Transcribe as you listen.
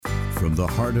From the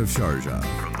heart of Sharjah.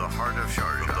 From the heart of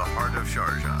Sharjah. From the heart of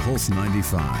Sharjah. Pulse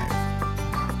 95.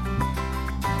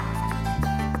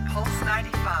 Pulse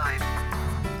 95.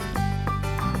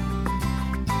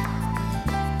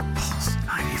 Pulse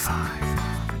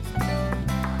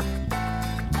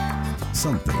 95.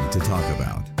 Something to talk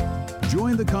about.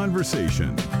 Join the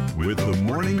conversation with the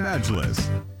Morning Majlis.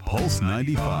 Pulse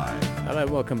 95. Hello,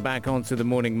 welcome back onto the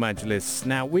Morning Majlis.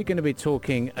 Now, we're going to be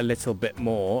talking a little bit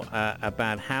more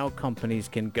about how companies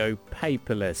can go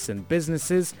paperless and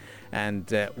businesses and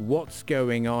what's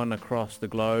going on across the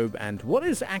globe and what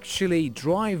is actually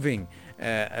driving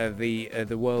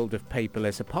the world of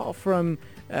paperless, apart from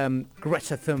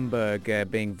Greta Thunberg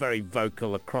being very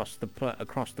vocal across the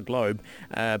globe,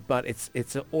 but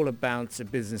it's all about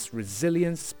business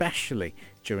resilience, especially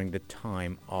during the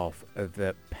time of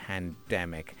the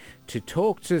pandemic. To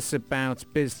talk to us about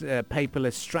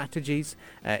paperless strategies,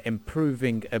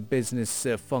 improving business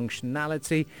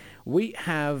functionality, we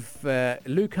have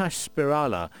Lukasz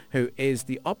Spirala, who is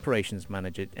the operations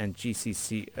manager and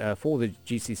GCC for the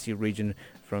GCC region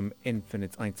from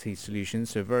Infinite IT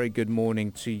Solutions. So very good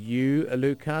morning to you,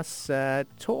 Lukasz.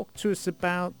 Talk to us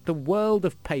about the world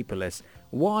of paperless.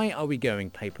 Why are we going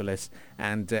paperless,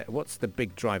 and what's the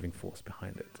big driving force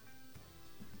behind it?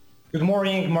 Good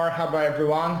morning, marhaba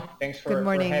everyone. Thanks for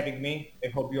having me. I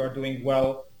hope you are doing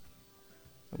well.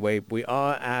 We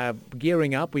are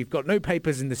gearing up. We've got no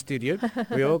papers in the studio.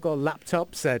 We all got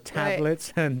laptops,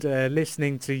 tablets, right, and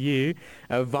listening to you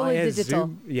via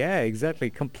Zoom. Yeah, exactly.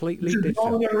 Completely digital.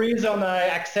 The only reason I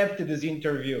accepted this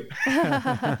interview.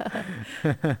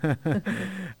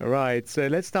 Right. So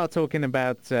let's start talking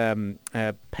about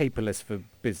paperless for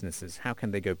businesses. How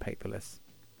can they go paperless?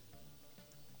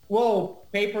 Well,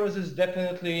 paperless is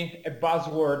definitely a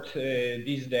buzzword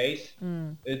these days.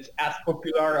 It's as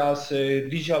popular as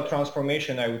digital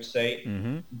transformation, I would say,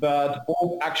 but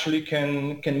both actually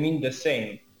can mean the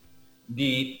same.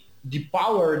 The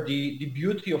power, the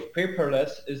beauty of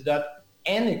paperless is that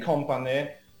any company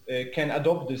can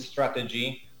adopt this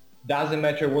strategy. Doesn't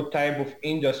matter what type of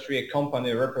industry a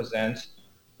company represents.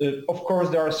 Of course,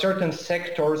 there are certain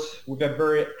sectors with a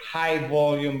very high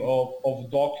volume of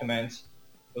documents,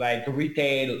 like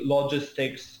retail,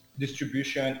 logistics,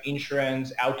 distribution,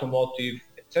 insurance, automotive,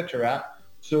 etc.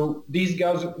 So these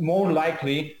guys more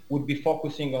likely would be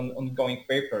focusing on going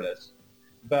paperless.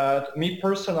 But me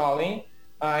personally,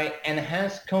 I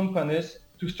enhance companies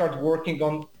to start working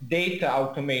on data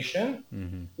automation,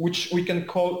 which we can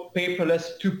call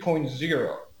paperless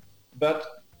 2.0. But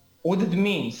what it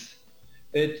means,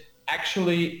 it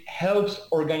actually helps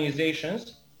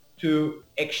organizations to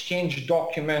exchange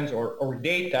documents or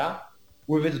data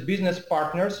with its business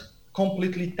partners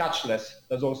completely touchless.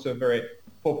 That's also a very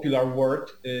popular word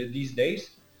these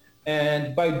days.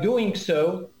 And by doing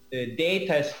so,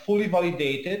 data is fully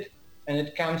validated and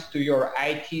it comes to your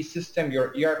IT system,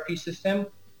 your ERP system,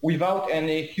 without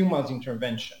any human's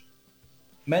intervention.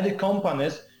 Many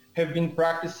companies have been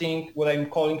practicing what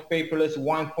I'm calling paperless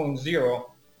 1.0,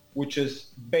 which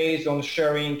is based on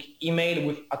sharing email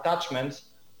with attachments,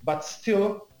 but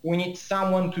still we need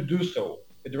someone to do so.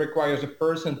 It requires a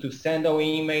person to send an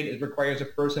email, it requires a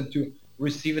person to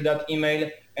receive that email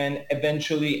and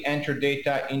eventually enter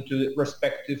data into the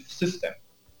respective system.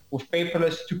 With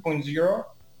paperless 2.0,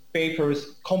 paper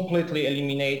is completely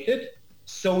eliminated,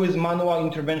 so is manual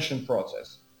intervention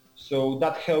process. So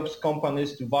that helps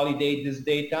companies to validate this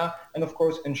data and of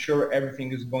course ensure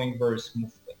everything is going very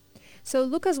smoothly. So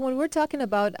Lukasz, when we're talking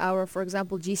about our, for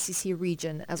example, GCC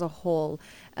region as a whole,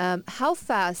 how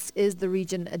fast is the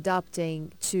region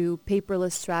adopting to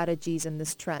paperless strategies and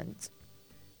this trend?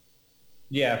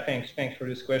 Yeah, thanks for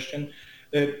this question.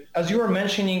 As you were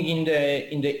mentioning in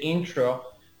the intro,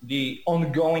 the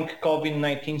ongoing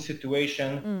COVID-19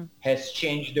 situation has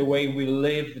changed the way we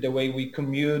live, the way we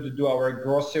commute, do our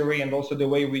grocery, and also the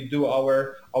way we do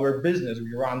our business.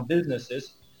 We run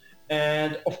businesses.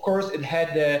 And of course, it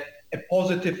had a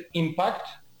positive impact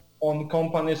on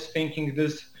companies thinking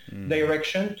this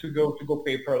direction to go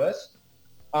paperless.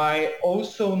 I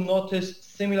also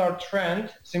noticed similar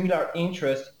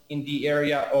interest in the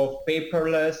area of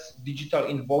paperless digital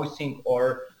invoicing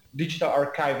or digital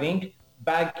archiving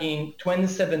back in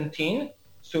 2017.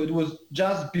 So it was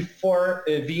just before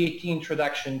VAT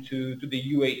introduction to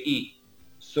the UAE.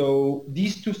 So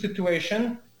these two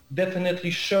situations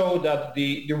definitely show that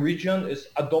the region is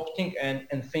adopting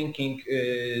and thinking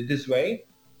this way.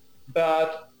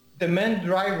 But the main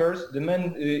drivers, the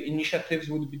main initiatives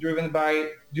would be driven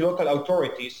by the local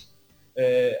authorities.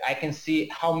 I can see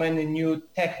how many new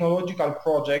technological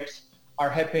projects are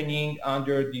happening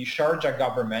under the Sharjah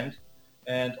government.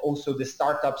 and also the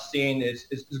startup scene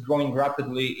is growing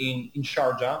rapidly in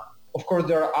Sharjah. Of course,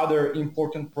 there are other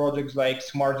important projects like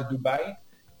Smart Dubai,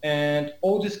 and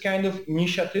all these kind of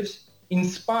initiatives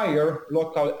inspire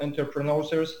local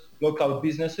entrepreneurs, local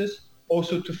businesses,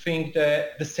 also to think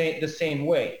the same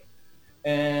way.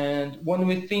 And when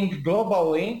we think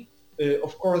globally,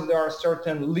 of course, there are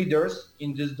certain leaders in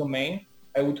this domain.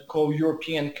 I would call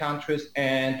European countries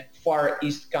and Far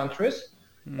East countries.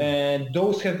 And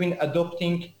those have been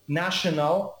adopting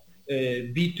national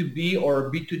B2B or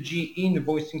B2G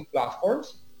invoicing platforms.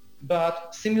 But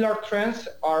similar trends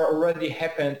are already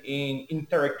happened in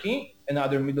Turkey,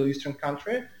 another Middle Eastern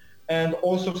country, and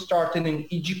also started in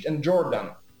Egypt and Jordan.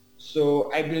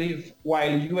 So I believe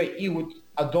while UAE would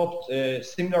adopt a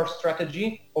similar strategy,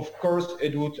 of course,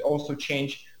 it would also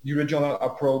change the regional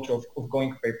approach of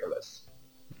going paperless.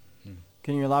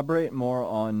 Can you elaborate more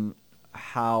on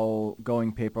how going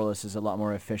paperless is a lot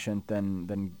more efficient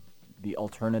than the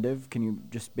alternative? Can you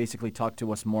just basically talk to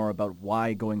us more about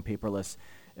why going paperless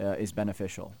is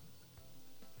beneficial?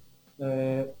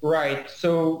 Right.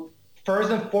 So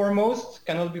first and foremost,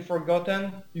 cannot be forgotten,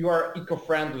 you are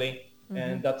eco-friendly.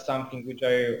 And that's something which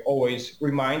I always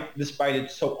remind, despite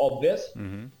it's so obvious.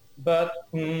 But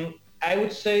I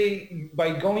would say by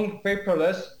going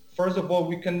paperless, first of all,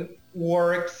 we can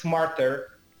work smarter,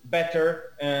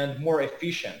 better, and more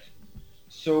efficient.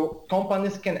 So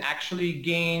companies can actually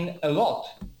gain a lot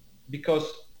because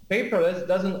paperless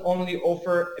doesn't only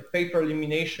offer a paper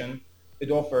elimination,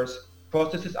 it offers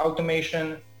processes automation,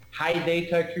 high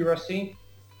data accuracy,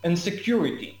 and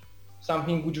security,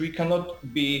 something which we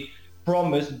cannot be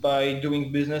promised by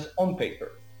doing business on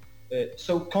paper.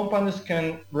 So companies can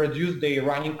reduce their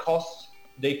running costs,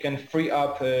 they can free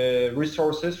up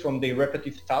resources from their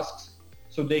repetitive tasks,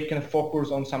 so they can focus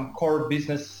on some core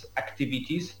business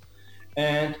activities,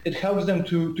 and it helps them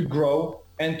to grow,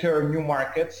 enter new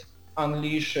markets,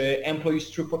 unleash employees'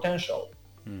 true potential.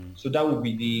 So that would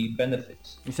be the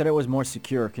benefits. You said it was more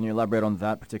secure. Can you elaborate on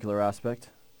that particular aspect?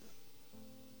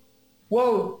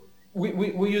 Well,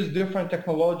 we use different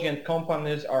technology and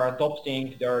companies are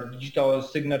adopting. There are digital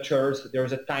signatures,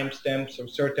 there's a timestamp, so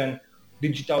certain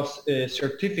digital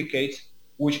certificates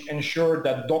which ensure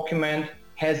that document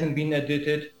hasn't been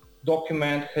edited,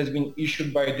 document has been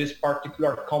issued by this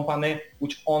particular company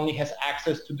which only has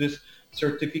access to this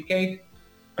certificate.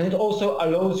 And it also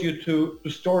allows you to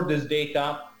store this data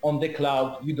on the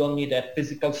cloud. You don't need a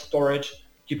physical storage,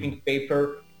 keeping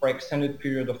paper for extended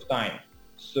period of time.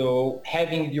 So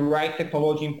having the right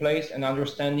technology in place and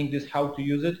understanding this, how to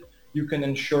use it, you can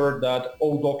ensure that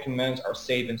all documents are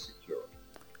safe and secure.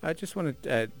 I just want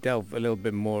to delve a little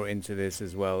bit more into this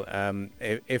as well.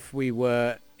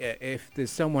 If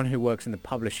there's someone who works in the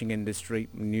publishing industry,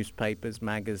 newspapers,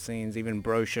 magazines, even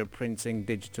brochure printing,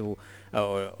 digital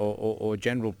or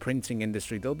general printing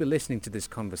industry, they'll be listening to this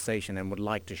conversation and would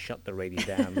like to shut the radio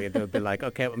down. They'll be like,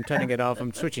 okay, I'm turning it off,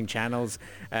 I'm switching channels,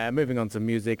 moving on to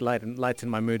music, lighten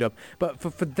my mood up. But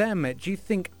for them, do you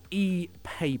think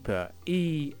e-paper,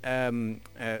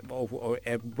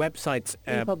 websites,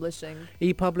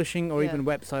 e-publishing or even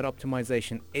website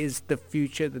optimization is the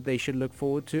future that they should look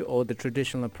forward to, or the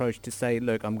traditional approach to say,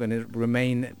 look, I'm going to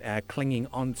remain clinging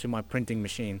onto my printing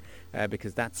machine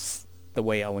because that's the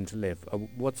way I want to live?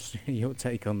 What's your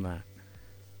take on that?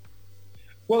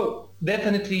 Well,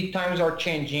 definitely times are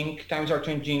changing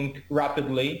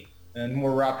rapidly and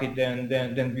more rapid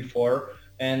than before.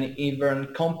 And even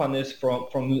companies from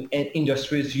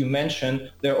industries you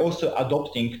mentioned, they're also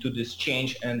adopting to this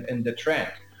change and the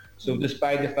trend. So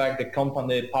despite the fact that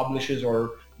company publishes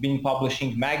or been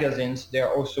publishing magazines,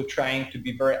 they're also trying to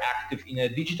be very active in a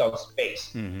digital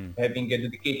space, having a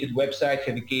dedicated website,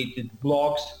 dedicated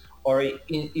blogs, or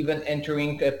even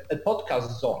entering a podcast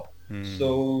zone.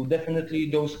 So definitely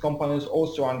those companies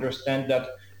also understand that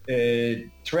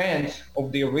trends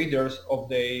of their readers, of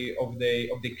the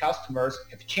customers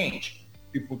have changed.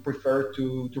 People prefer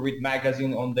to read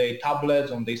magazine on their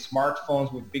tablets, on their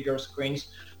smartphones with bigger screens.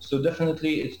 So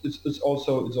definitely it's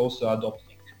also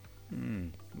adopting. Wow.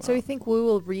 So you think we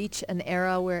will reach an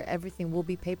era where everything will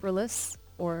be paperless,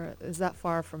 or is that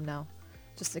far from now?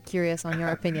 Just curious on your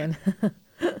opinion.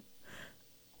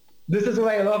 This is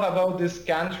what I love about this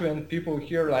country and people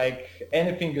here, like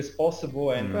anything is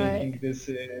possible and thinking this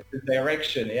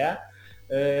direction,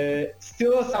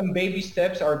 Still some baby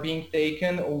steps are being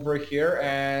taken over here,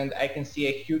 and I can see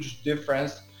a huge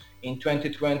difference in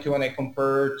 2020 when I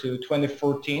compare to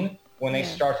 2014 when I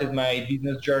started my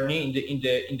business journey in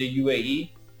the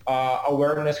UAE.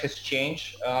 Awareness has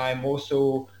changed. I'm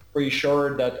also pretty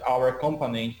sure that our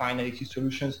company, Finality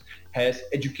Solutions, has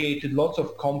educated lots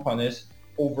of companies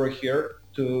over here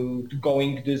to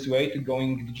going this way, to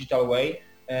going digital way,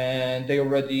 and they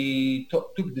already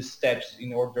took the steps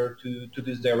in order to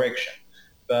this direction.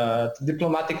 But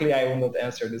diplomatically, I will not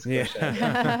answer this question.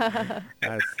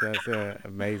 That's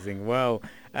amazing. Well,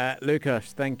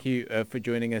 Lukasz, thank you for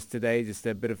joining us today. Just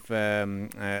a bit of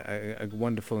a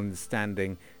wonderful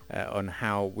understanding on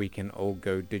how we can all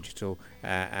go digital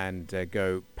and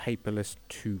go paperless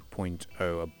 2.0,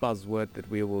 a buzzword that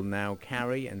we will now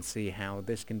carry and see how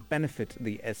this can benefit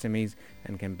the SMEs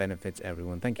and can benefit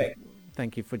everyone. Thank you.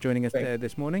 Thank you for joining us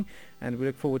this morning, and we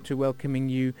look forward to welcoming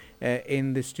you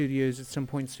in the studios at some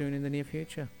point soon in the near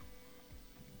future.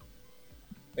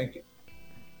 Thank you.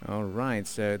 All right,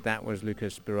 so that was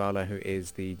Lukasz Spirala, who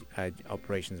is the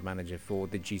operations manager for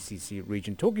the GCC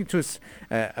region, talking to us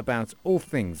about all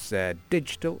things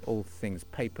digital, all things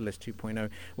paperless 2.0.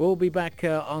 We'll be back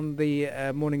on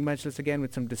the Morning Majlis again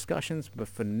with some discussions, but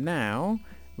for now,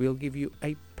 we'll give you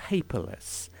a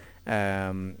paperless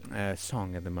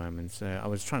song at the moment. So I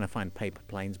was trying to find Paper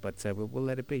Planes, but we'll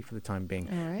let it be for the time being.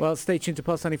 All right. Well, stay tuned to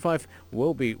Pulse 95.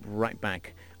 We'll be right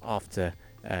back after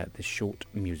the short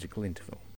musical interval.